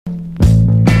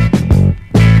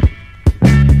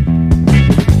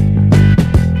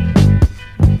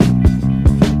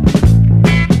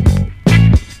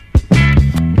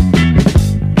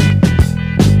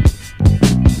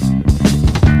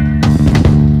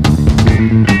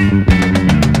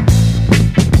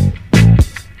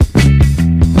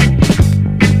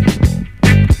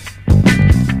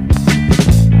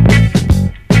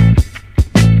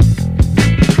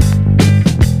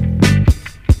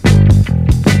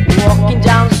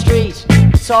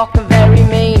talk and very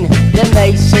mean. They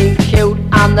may seem cute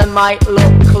and they might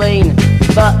look clean,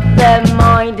 but their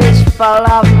mind is full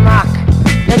of muck.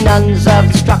 The nuns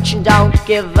of destruction don't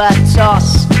give a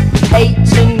toss. Hate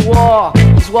and war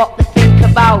is what they think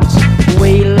about.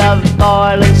 We love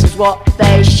violence is what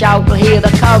they shout. Well, here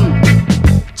they come,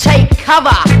 take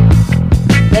cover.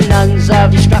 The nuns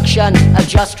of destruction have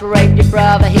just raped your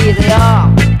brother. Here they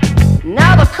are,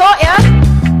 now they've caught ya.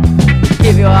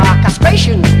 Give you a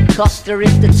castration, cost her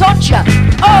if the torture.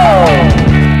 Oh,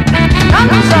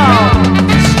 nuns of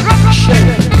destruction,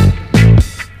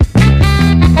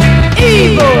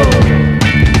 evil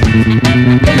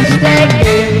is their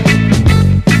game.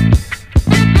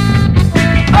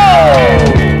 Oh,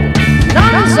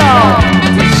 nuns of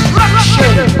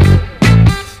destruction,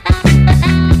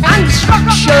 and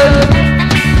destruction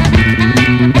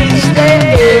is their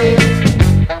game.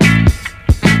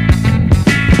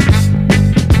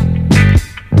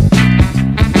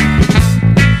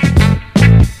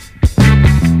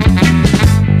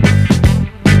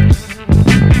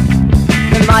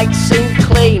 They might seem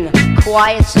clean,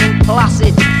 quiet and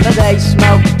placid, but they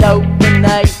smoke dope and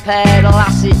they peddle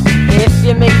acid. If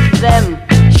you meet them,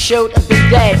 shoot and be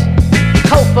dead.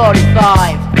 Colt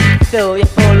 45, fill you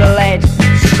full of lead.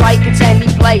 Strike at any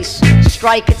place,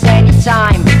 strike at any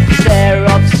time, 'cause they're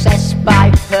obsessed by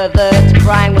pervert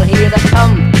crime. Well, here they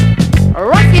come,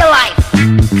 run for your life.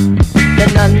 The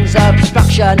nuns of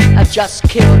destruction have just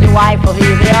killed your wife. Well,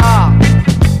 here they are,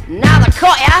 now they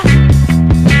caught ya.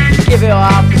 Give you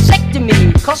a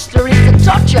vasectomy, cost her into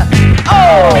torture.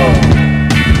 Oh,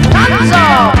 nuns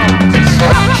of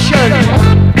destruction,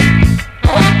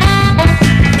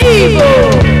 evil,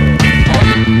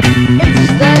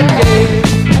 it's their game.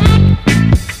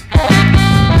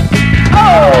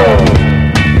 Oh,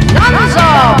 nuns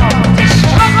of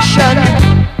destruction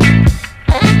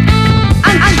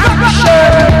and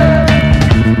destruction,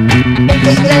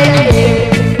 it's their game.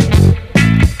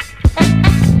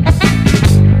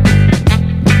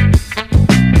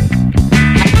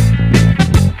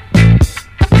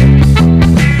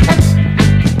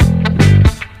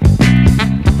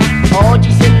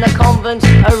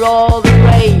 Are all the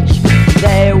rage.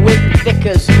 They're with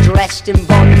vicars dressed in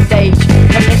bondage,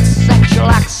 commit sexual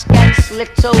acts against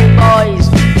little boys,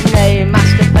 and they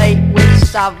masturbate with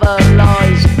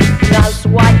Savoys. Nice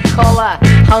white collar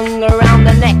hung around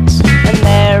their necks, and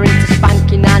they're into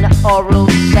spanking and oral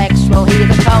sex. Well, here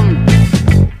they come,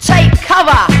 take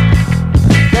cover.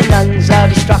 The nuns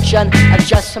of destruction have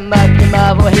just murdered them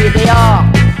over. Here they are,